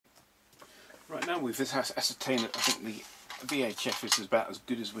Right, now we've ascertained that I think the VHF is about as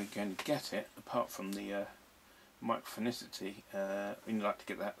good as we're going to get it, apart from the microphonicity. We'd like to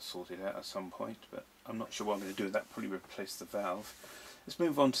get that sorted out at some point, but I'm not sure what I'm going to do with that. Probably replace the valve. Let's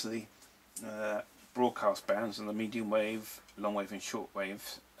move on to the broadcast bands and the medium wave, long wave and short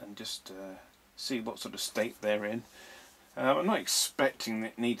wave, and just see what sort of state they're in. I'm not expecting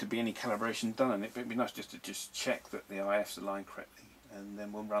it need to be any calibration done on it, but it'd be nice just to check that the IF's aligned correctly, and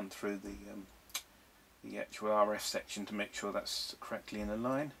then we'll run through the actual RF section to make sure that's correctly in a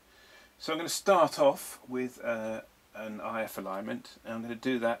line. So I'm going to start off with an IF alignment, and I'm going to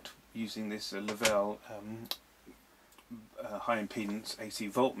do that using this Lavelle high impedance AC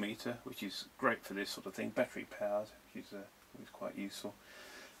voltmeter, which is great for this sort of thing, battery powered, which is quite useful.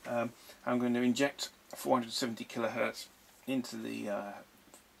 I'm going to inject 470 kilohertz into the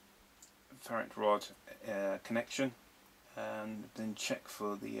ferrite rod connection, and then check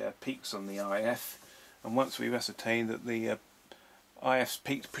for the peaks on the IF. And once we've ascertained that the IF's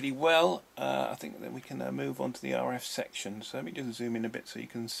peaked pretty well, I think then we can move on to the RF section. So let me just zoom in a bit so you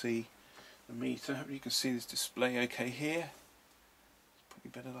can see the meter. Hope you can see this display okay here. It's probably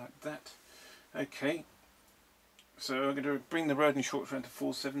better like that. Okay, so I'm going to bring the Rodin short round to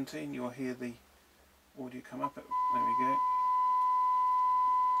 470, and you'll hear the audio come up. There we go.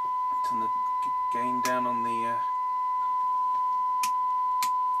 Turn the gain down on the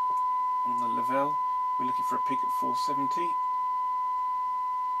Lavelle. We're looking for a peak at 470,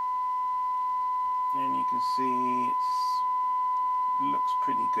 and you can see it looks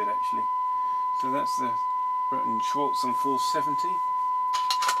pretty good actually. So that's the Rodin Schwartz on 470.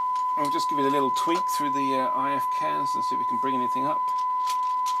 I'll just give it a little tweak through the IF cans and see if we can bring anything up.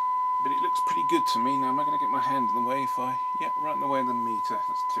 But it looks pretty good to me. Now, am I going to get my hand in the way if I... Yeah, right in the way of the meter.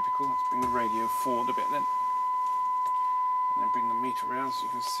 That's typical. Let's bring the radio forward a bit then. And then bring the meter around so you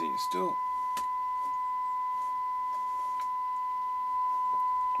can see it still.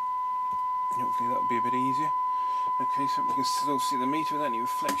 Hopefully that'll be a bit easier. Okay, so we can still see the meter without any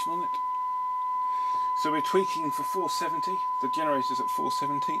reflection on it. So we're tweaking for 470. The generator's at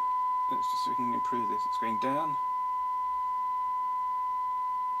 470. Let's just see if we can improve this. It's going down.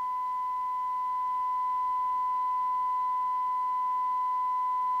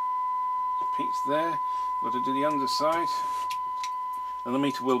 Peaks there. Got to do the underside, and the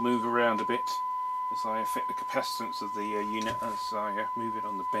meter will move around a bit as I affect the capacitance of the unit as I move it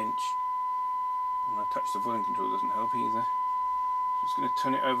on the bench. And I touch the volume control, doesn't help either. Just going to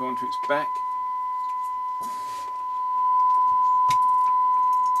turn it over onto its back.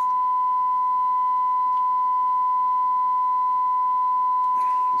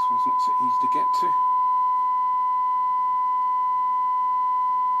 This one's not so easy to get to.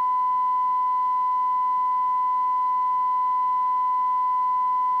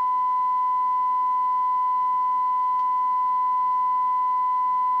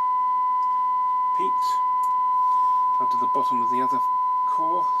 Peaked. Up to the bottom of the other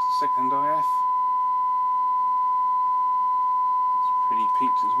core, second IF. It's pretty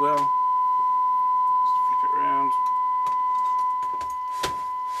peaked as well. Just flip it around.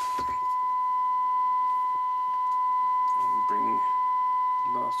 And bring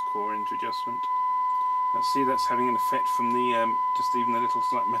the last core into adjustment. Now see, that's having an effect from the just even the little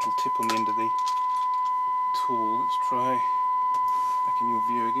slight metal tip on the end of the tool. Let's try back in your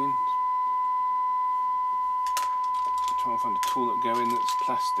view again. Try and find a tool that will go in that's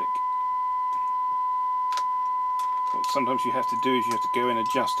plastic. What sometimes you have to do is you have to go in,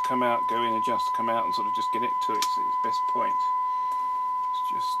 adjust, come out, go in, adjust, come out, and sort of just get it to its best point.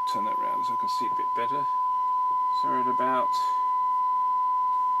 Let's just turn that round so I can see it a bit better. So we're at about...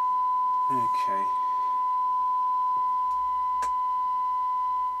 Okay.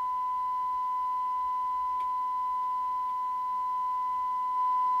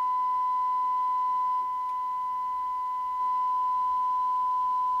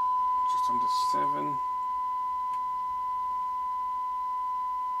 Under 7.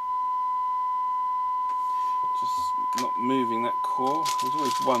 Just not moving that core. There's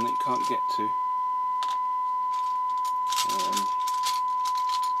always one that you can't get to.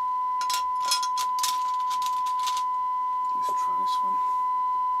 Let's try this one.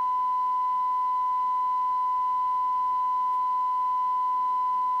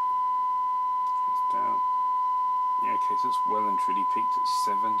 It's down. Yeah, okay, so it's well and truly peaked at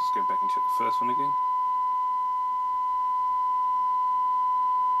 7. Just go back and check the first one again.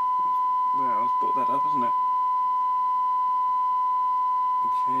 Well, it's brought that up, hasn't it?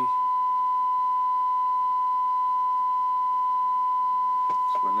 Okay.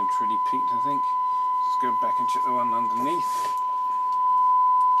 It's well and truly peaked, I think. Just go back and check the one underneath.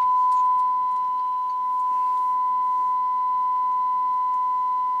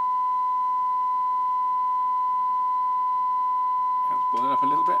 up a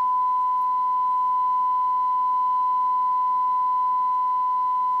little bit.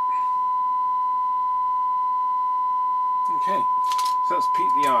 Okay, so that's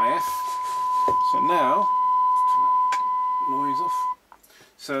peaked the IF. So now, turn that noise off.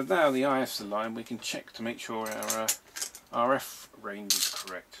 So now the IF's aligned, we can check to make sure our RF range is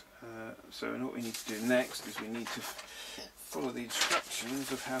correct. So what we need to do next is we need to follow the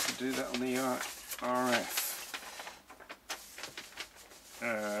instructions of how to do that on the RF.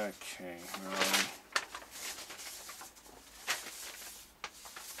 Okay,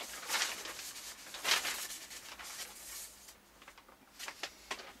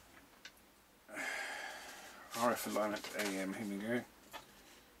 RF alignment AM, here we go.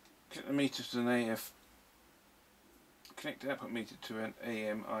 Connect the meter to an AF. Connect the output meter to an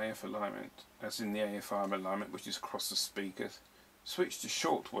AM IF alignment, as in the AFR alignment, which is across the speakers. Switch to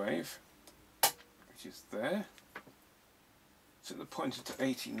shortwave, which is there. Set the pointer to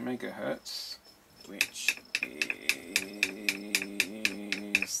 18 megahertz, which is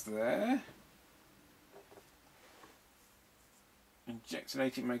there. Inject an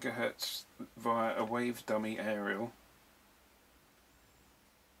 18 megahertz via a wave dummy aerial.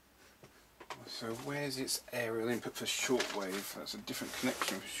 So where's its aerial input for shortwave? That's a different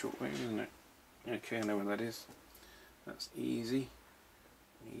connection for shortwave, isn't it? Okay, I know where that is. That's easy.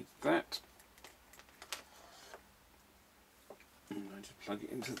 Need that. And I just plug it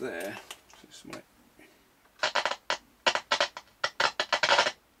into there. So this might.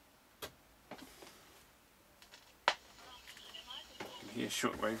 You can hear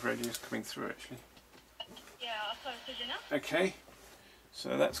shortwave radios coming through actually. Okay.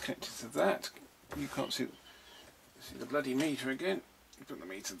 So that's connected to that. You can't see the bloody meter again. You put the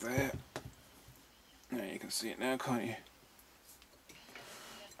meter there. Now you can see it now, can't you?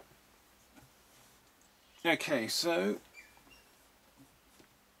 Okay, so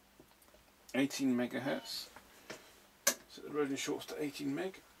 18 megahertz. So the rodent shorts to 18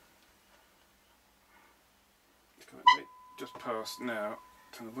 meg. Just past now.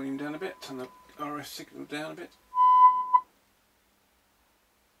 Turn the volume down a bit. Turn the RF signal down a bit.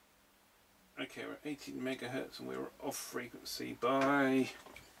 Okay, we're at 18 megahertz and we're off frequency by a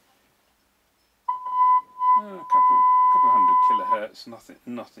couple of hundred kilohertz.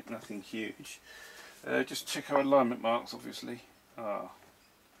 Nothing huge. Just check our alignment marks, obviously. Our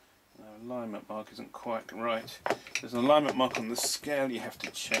alignment mark isn't quite right. There's an alignment mark on the scale you have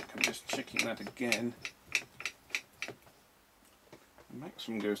to check. I'm just checking that again. The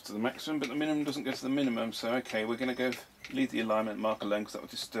maximum goes to the maximum, but the minimum doesn't go to the minimum. So okay, we're going to go leave the alignment mark alone because that will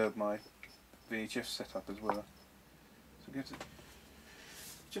disturb my VHF setup as well. So get it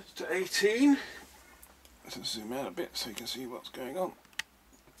just to 18. Let's zoom out a bit so you can see what's going on.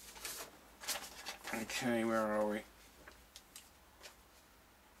 Okay, where are we?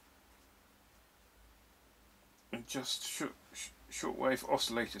 And just shortwave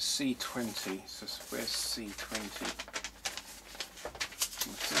oscillator C20. So where's C20?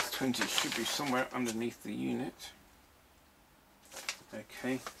 C20 should be somewhere underneath the unit.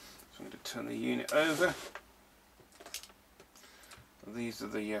 Okay. I'm going to turn the unit over. These are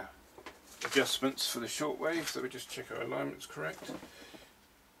the adjustments for the shortwave, so we just check our alignment's correct.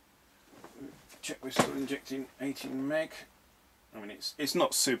 Check we're still injecting 18 meg. I mean it's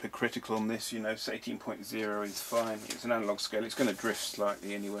not super critical on this, you know, so 18.0 is fine. It's an analog scale, it's going to drift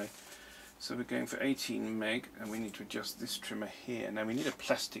slightly anyway. So we're going for 18 meg and we need to adjust this trimmer here. Now we need a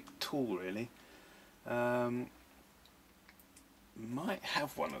plastic tool really. Might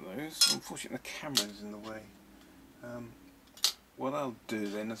have one of those. Unfortunately the camera's in the way. What I'll do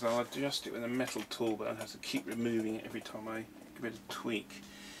then is I'll adjust it with a metal tool, but I'll have to keep removing it every time I give it a tweak.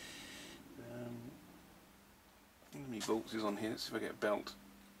 How many bolts is on here? Let's see if I get a belt.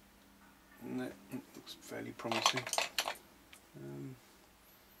 And that looks fairly promising.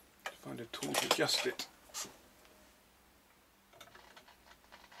 Find a tool to adjust it.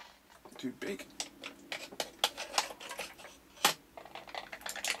 Too big.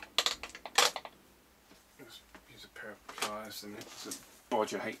 It's a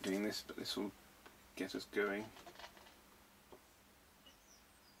bodge, I hate doing this, but this will get us going.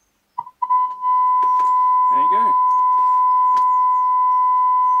 There you go.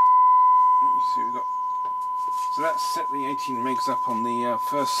 Let me see, we've got. So that's set the 18 megs up on the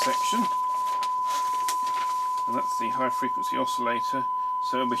first section, and that's the high frequency oscillator.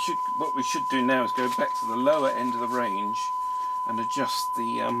 So what we should do now is go back to the lower end of the range and adjust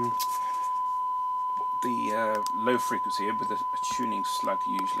the low frequency with a tuning slug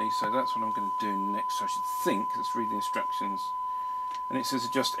usually. So that's what I'm going to do next. I should think. Let's read the instructions. And it says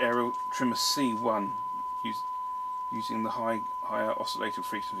adjust aerial trimmer C1 using the high higher oscillator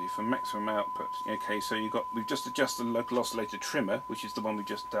frequency for maximum output. Okay, so we've just adjusted the local oscillator trimmer, which is the one we've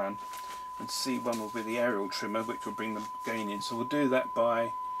just done, and C1 will be the aerial trimmer, which will bring the gain in. So we'll do that by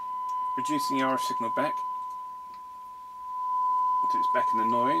reducing the RF signal back until it's back in the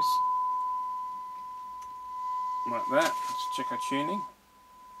noise, like that. Let's check our tuning.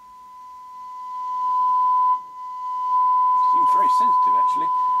 Seems very sensitive actually.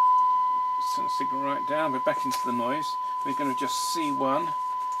 Send the signal right down. We're back into the noise. We're going to adjust C1.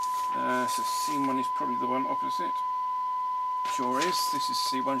 So C1 is probably the one opposite. Sure is. This is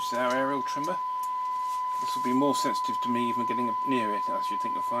C1, which is our aerial trimmer. This will be more sensitive to me even getting near it, as you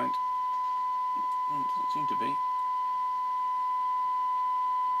think you'll find. Doesn't seem to be.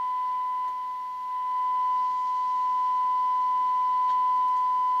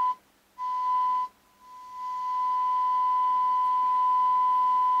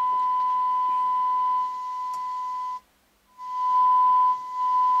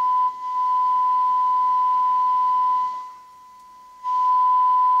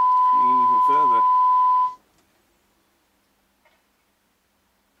 Coming in even further.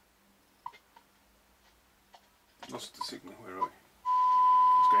 Lost the signal, where are we?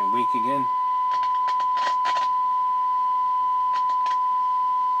 It's going weak again.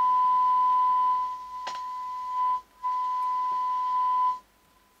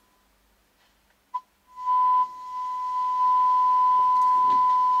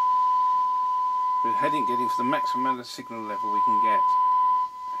 We're getting for the maximum amount of signal level we can get.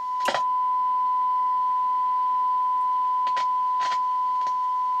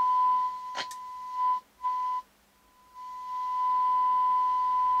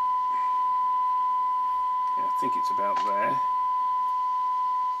 Yeah, I think it's about there.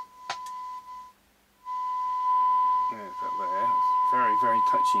 Yeah, it's about there. It's very, very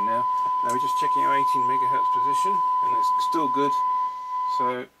touchy now. Now we're just checking our 18 megahertz position, and it's still good.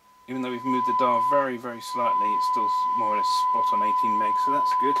 So even though we've moved the dial very, very slightly, it's still more or less spot on 18 meg, so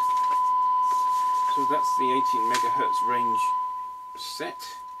that's good. So that's the 18 megahertz range set.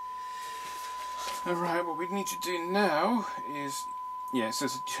 Alright, what we need to do now is, yeah, it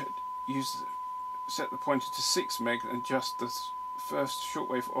says set the pointer to 6 meg and adjust the first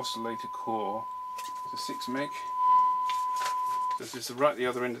shortwave oscillator core to 6 meg. So this is right at the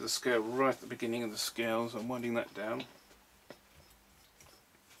other end of the scale, right at the beginning of the scale, so I'm winding that down.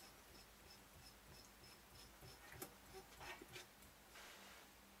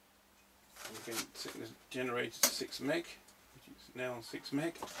 I'm going to set the generator to 6 meg, which is now on 6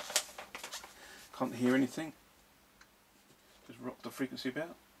 meg. Can't hear anything. Just rock the frequency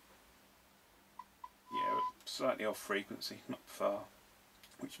about. Yeah, slightly off frequency, not far.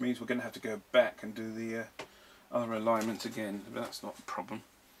 Which means we're going to have to go back and do the other alignment again, but that's not a problem.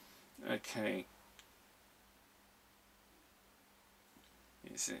 Okay.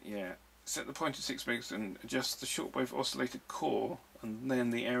 Yeah. Set the pointer to 6 megs and adjust the shortwave oscillator core and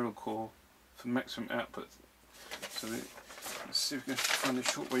then the aerial core for maximum output. So let's see if we can find the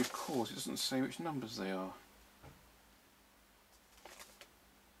shortwave cores. It doesn't say which numbers they are.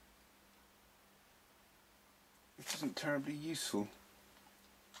 Which isn't terribly useful.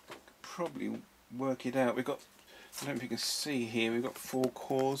 Could probably work it out. We've got, I don't know if you can see here, we've got 4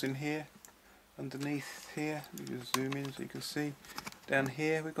 cores in here. Underneath here, you can zoom in so you can see. Down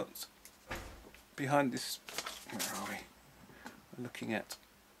here we've got, behind this, where are we? We're looking at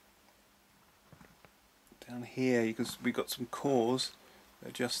down here. You can, we've got some cores.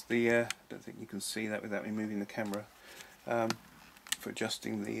 Adjust the. I don't think you can see that without me moving the camera. For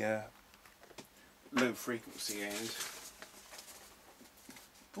adjusting the low frequency end.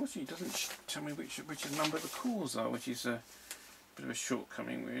 Unfortunately, it doesn't tell me which number the cores are, which is a bit of a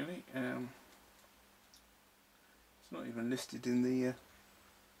shortcoming, really. It's not even listed in the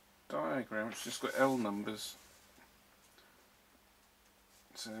diagram. It's just got L numbers.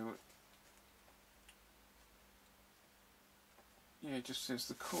 So yeah, it just says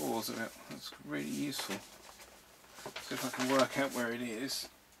the cores of it. That's really useful. See if I can work out where it is.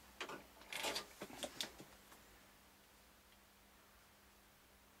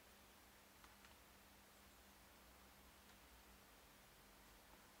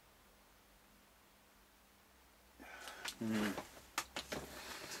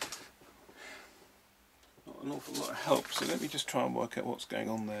 Not an awful lot of help, so let me just try and work out what's going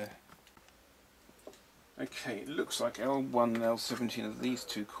on there. Okay, it looks like L1 and L17 are these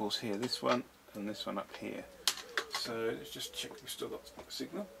 2 cores here, this one and this one up here. So let's just check we've still got the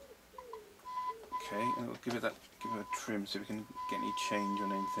signal. Okay, and we'll give it a trim so we can get any change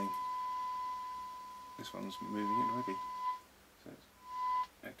on anything. This one's moving it already. So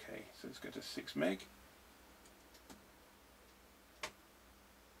okay, so let's go to 6 meg.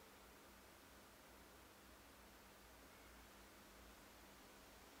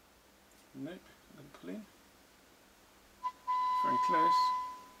 Nope, I'm pull in. Very close.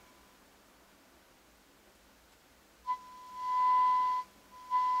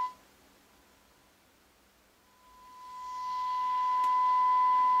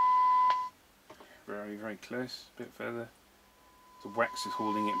 Very, very close. A bit further. The wax is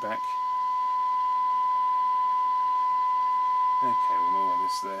holding it back. Okay, we're more or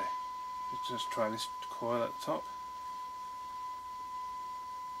less there. Let's just try this coil at the top.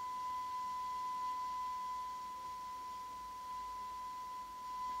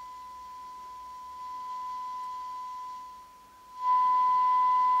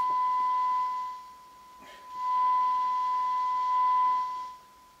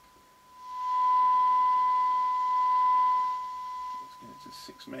 Let's get it to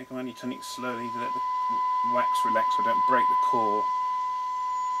 6 meg. I'm only turning it slowly to let the wax relax so I don't break the core.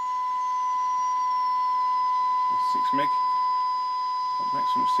 6 meg. Got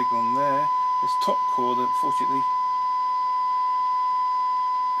maximum signal there. This top core that unfortunately,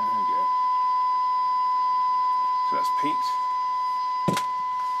 there we go. So that's peaked.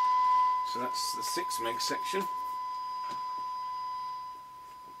 So that's the 6 meg section.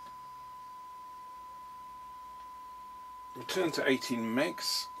 Return to 18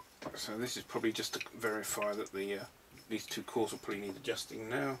 megs. So this is probably just to verify that the these two cores will probably need adjusting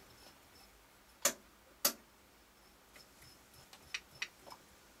now.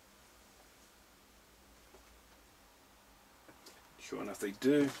 Sure enough they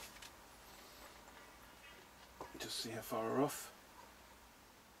do. Just see how far we're off.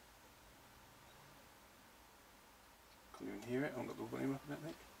 Can't even hear it, I haven't got the volume up, I don't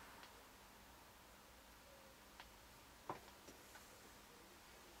think.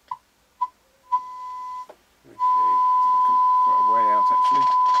 Okay, quite a way out actually.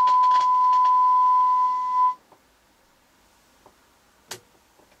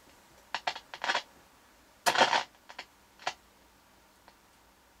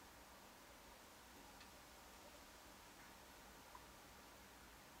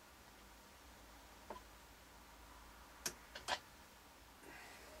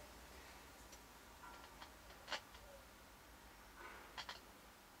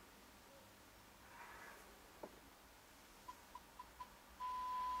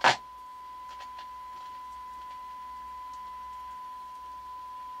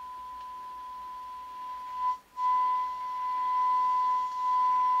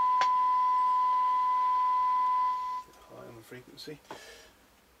 Frequency.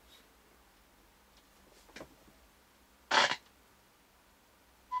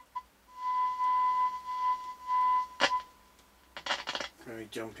 Very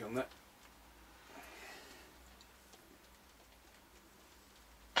jumpy on that.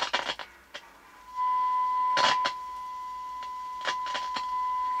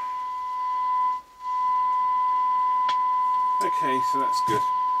 Okay, so that's good.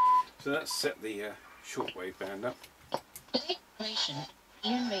 So that's set the shortwave band up. The information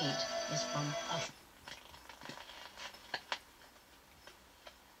Ian Reid is from Cossor.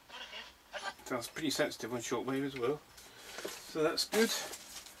 Sounds pretty sensitive on shortwave as well. So that's good.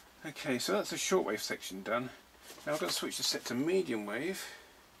 Okay, so that's the shortwave section done. Now I've got to switch the set to medium wave.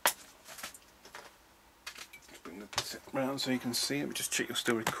 Just bring the set round so you can see it. Just check you're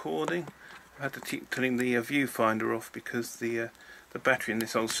still recording. I had to keep turning the viewfinder off because the battery in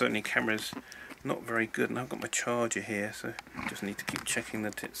this old Sony camera is not very good, and I've got my charger here, so I just need to keep checking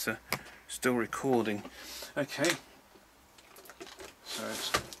that it's still recording. Okay, so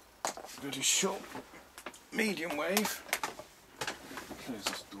it's go to short, medium wave. Close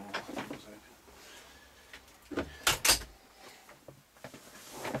this door.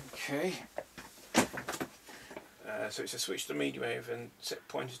 Okay, so it's a switch to medium wave and set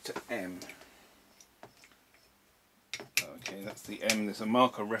pointer to M. Okay, that's the M. There's a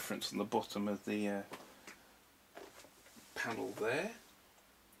marker reference on the bottom of the panel there.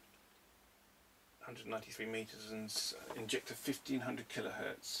 193 meters and injector 1500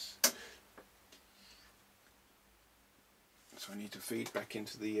 kilohertz. So I need to feed back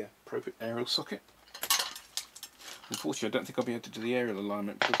into the appropriate aerial socket. Unfortunately, I don't think I'll be able to do the aerial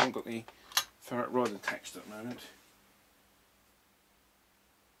alignment because I haven't got the ferrite rod attached at the moment.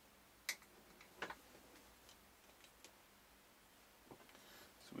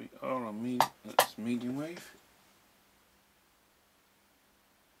 So we are on that's medium wave.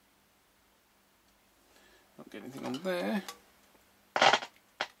 Not get anything on there.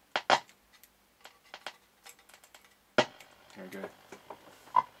 There we go.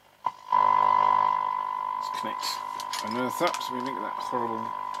 Let's connect an earth up so we don't get that horrible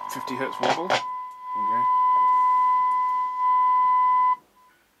 50 Hertz wobble. There we go.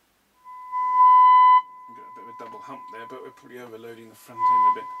 there, but we're probably overloading the front end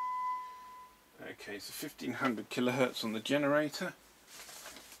a bit. Okay, so 1500 kilohertz on the generator.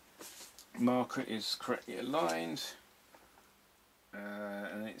 Marker is correctly aligned,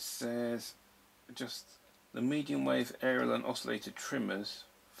 and it says just the medium wave aerial and oscillator trimmers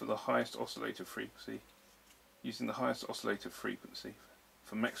for the highest oscillator frequency, using the highest oscillator frequency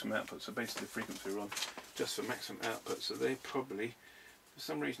for maximum output. So basically the frequency we're on just for maximum output. So they probably, for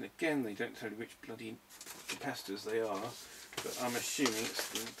some reason again they don't tell you which bloody capacitors they are, but I'm assuming it's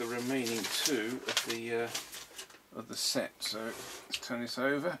the remaining two of the set. So let's turn this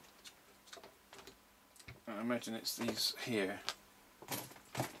over. I imagine it's these here.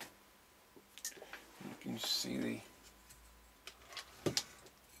 You can see the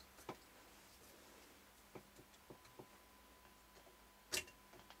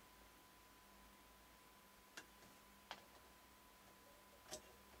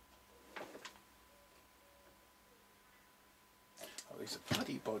these are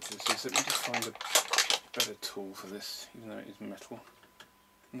bloody bodges. Let me just find a better tool for this, even though it is metal.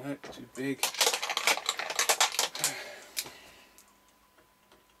 No, too big.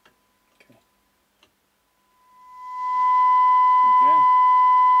 Okay. Again.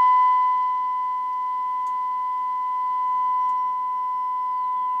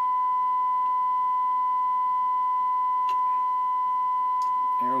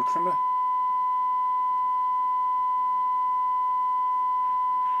 Aerial trimmer.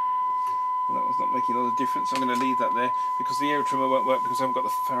 Well, that was not making a lot of difference. I'm going to leave that there because the aerial trimmer won't work because I haven't got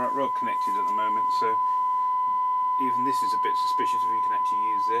the ferrite rod connected at the moment. So even this is a bit suspicious if we can actually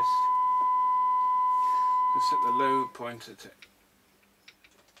use this. Just set the low pointer to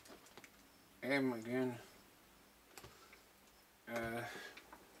M again.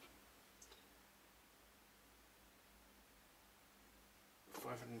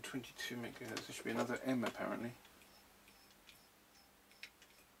 522 megahertz. There should be another M apparently.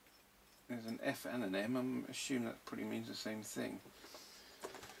 There's an F and an M. I'm assuming that probably means the same thing.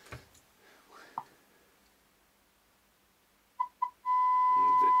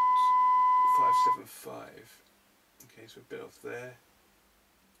 And it's 575. Okay, so a bit off there.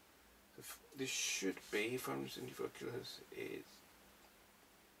 So this should be 574 kilohertz is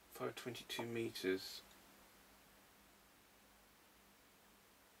 522 meters.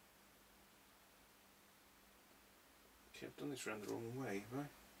 Okay, I've done this round the wrong way, have I?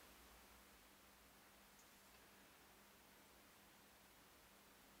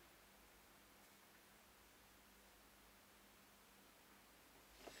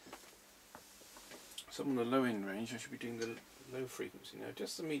 So I'm on the low end range. I should be doing the low frequency now.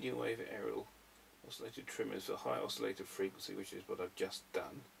 Just the medium wave aerial oscillator trimmers for high oscillator frequency, which is what I've just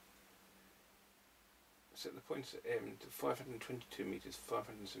done. Set the pointer M to 522 meters,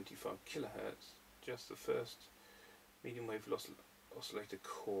 575 kilohertz. Just the first medium wave oscillator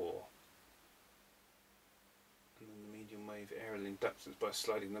core, and then the medium wave aerial inductance by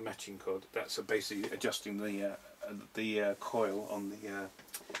sliding the matching cord. That's basically adjusting the coil on the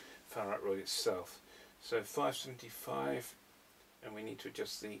ferrite rod itself. So 575, and we need to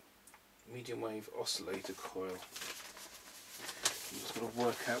adjust the medium wave oscillator coil. I'm just going to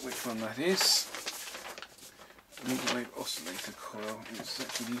work out which one that is. Medium wave oscillator coil. It's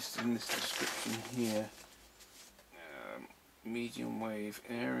actually listed in this description here. Medium wave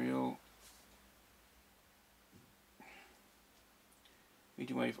aerial.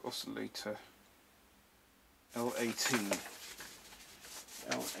 Medium wave oscillator L18.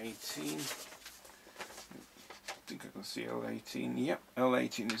 L18. I think I can see L18. Yep,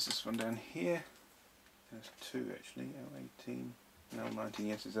 L18 is this one down here. There's two actually. L18 and L19.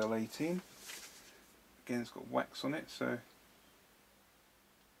 Yes, it's L18. Again, it's got wax on it, so that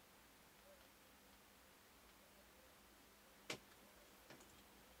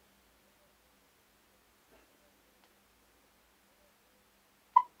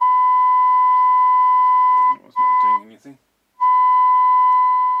was not doing anything.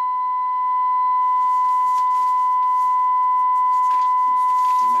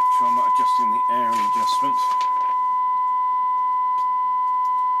 I'm not adjusting the air adjustment.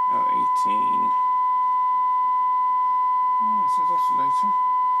 L18. Oh, it says oscillator.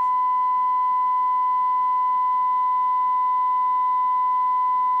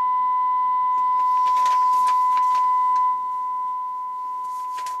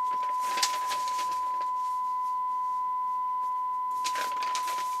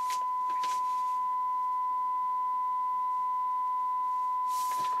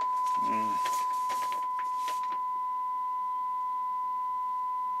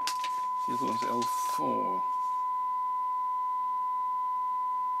 The other one's L4.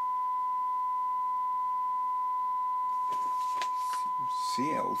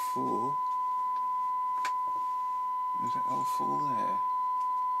 see L4. Is that L4 there?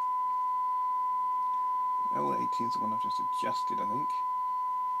 L18 is the one I've just adjusted, I think.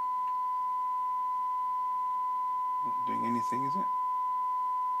 Not doing anything, is it?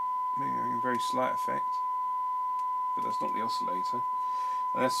 Maybe having a very slight effect, but that's not the oscillator.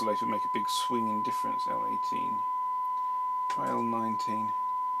 An oscillator would make a big swinging difference. L18. Try L19.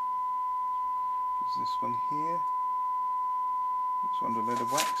 Is this one here? It's under a load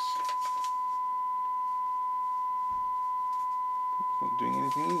of wax. It's not doing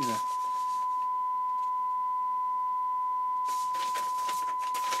anything either.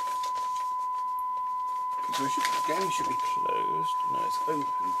 So the game should be closed. No, it's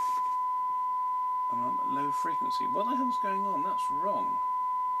open. And I'm at low frequency. What the hell's going on? That's wrong.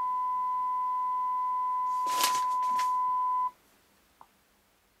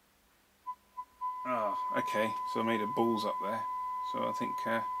 Ah, okay. So I made a balls up there. So I think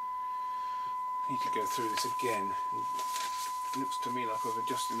I need to go through this again. It looks to me like I've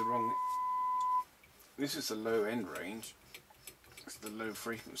adjusted the wrong. This is the low end range. It's the low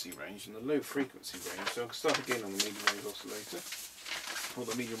frequency range, and the low frequency range. So I'll start again on the medium wave oscillator, or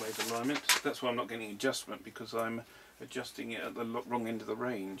the medium wave alignment. That's why I'm not getting adjustment, because I'm adjusting it at the wrong end of the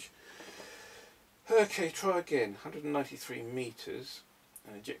range. Okay, try again. 193 meters,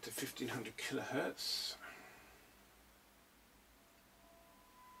 and eject to 1500 kilohertz.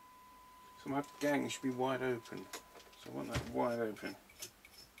 So my gang should be wide open. So I want that wide open.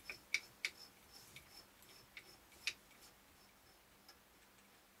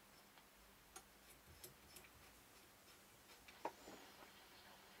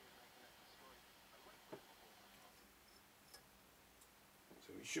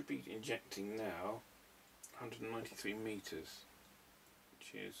 So we should be injecting now 193 meters,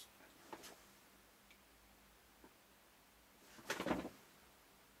 which is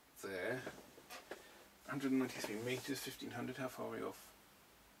there. 193 meters, 1500. How far are we off?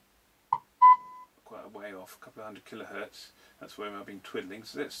 Quite a way off, a couple of hundred kilohertz. That's where I've been twiddling.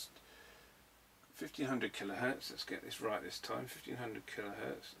 So that's 1500 kilohertz. Let's get this right this time. 1500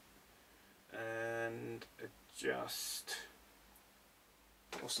 kilohertz, and adjust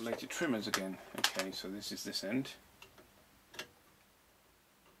oscillator trimmers again. Okay, so this is this end.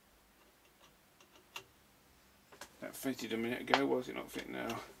 That fitted a minute ago. Why is it not fit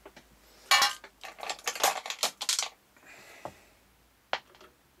now?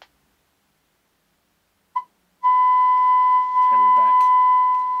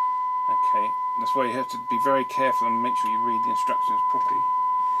 That's why you have to be very careful and make sure you read the instructions properly.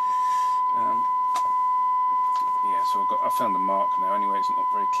 Yeah, so I found the mark now. Anyway, it's not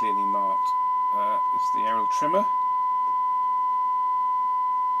very clearly marked. It's the aerial trimmer.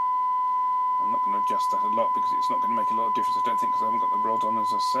 I'm not going to adjust that a lot because it's not going to make a lot of difference, I don't think, because I haven't got the rod on, as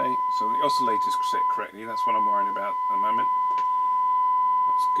I say. So the oscillator's set correctly. That's what I'm worrying about at the moment.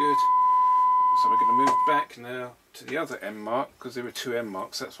 That's good. So we're going to move back now to the other M mark, because there were two M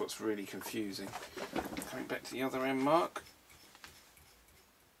marks. That's what's really confusing. Coming back to the other M mark.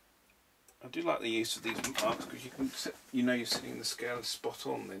 I do like the use of these marks because you can set, you know, you're setting the scale spot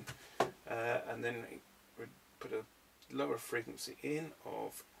on then, and then we put a lower frequency in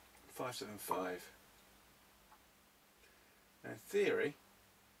of 575. Now in theory,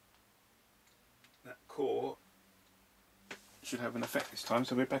 that core should have an effect this time.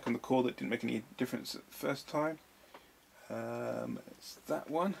 So we're back on the core that didn't make any difference at the first time. It's that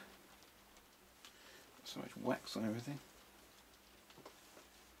one. So much wax on everything.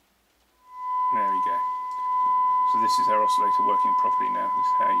 There we go. So this is our oscillator working properly now. This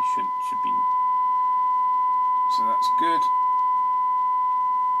is how you should be. So that's good.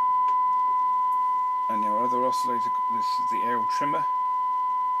 And our other oscillator, this is the aerial trimmer. As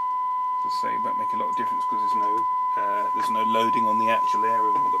I say, it won't make a lot of difference because there's no loading on the actual area.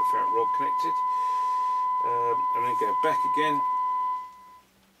 We haven't got the ferrite rod connected. And then go back again.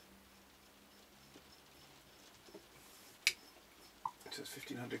 So it's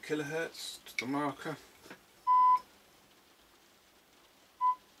 1500 kilohertz to the marker.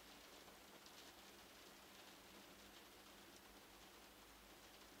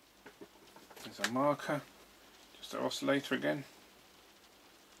 There's our marker, just our oscillator again.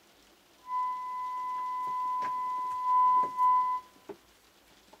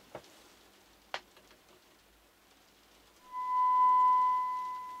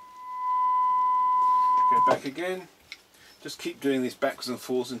 Go back again. Just keep doing these backwards and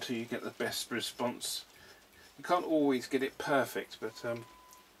forwards until you get the best response. You can't always get it perfect, but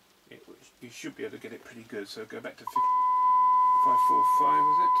you should be able to get it pretty good. So go back to 545,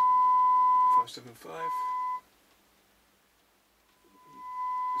 was it? 575.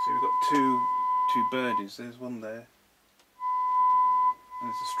 See, we've got two birdies. There's one there.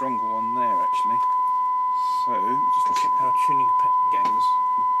 There's a stronger one there actually. So just check our tuning gains.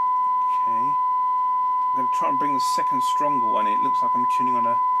 Okay. I'm going to try and bring the second stronger one in. It looks like I'm tuning on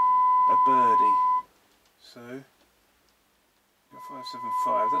a birdie. So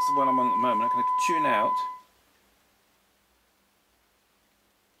 575. That's the one I'm on at the moment. I'm going to tune out.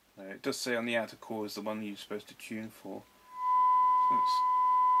 No, it does say on the outer core is the one you're supposed to tune for. So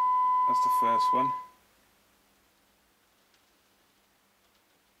that's the first one.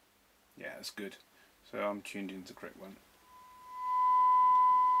 Yeah, that's good. So I'm tuned into the correct one.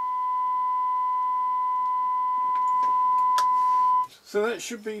 So that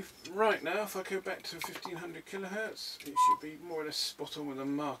should be right now. If I go back to 1500 kilohertz, it should be more or less spot on with a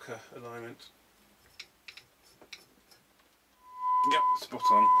marker alignment. Yep, spot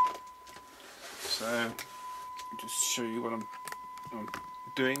on. So I'll just show you what I'm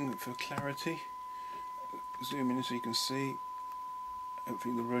doing for clarity. Zoom in so you can see.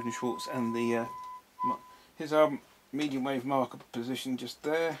 Hopefully the Roden Schwartz and the here's our medium wave marker position just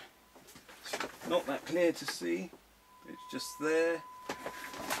there. Not that clear to see. It's just there.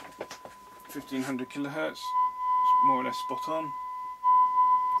 1500 kilohertz, more or less spot on.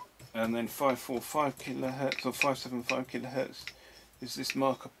 And then 545 kilohertz or 575 kilohertz is this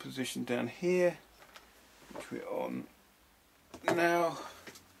marker position down here, which we're on now.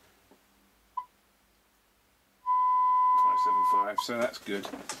 575, so that's good.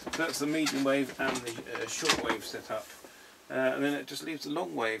 So that's the medium wave and the short wave setup. And then it just leaves the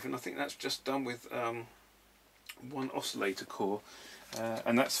long wave, and I think that's just done with one oscillator core.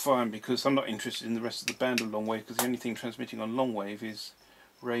 And that's fine because I'm not interested in the rest of the band of long wave, because the only thing transmitting on long wave is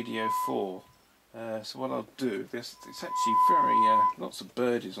radio 4. So what I'll do, it's actually very lots of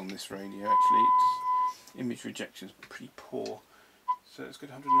birdies on this radio actually. Its image rejection is pretty poor. So it's got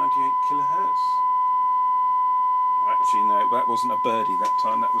 198 kilohertz. Actually no, that wasn't a birdie that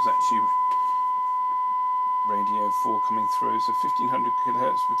time, that was actually radio 4 coming through. So 1500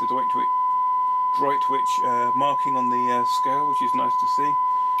 kilohertz with the Droitwich marking on the scale, which is nice to see.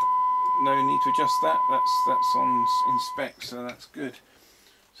 No need to adjust that. That's on in spec, so that's good.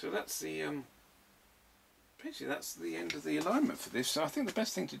 So that's the basically that's the end of the alignment for this. So I think the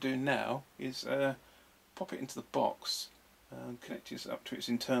best thing to do now is pop it into the box, connect it up to its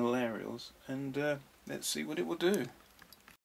internal aerials, and let's see what it will do.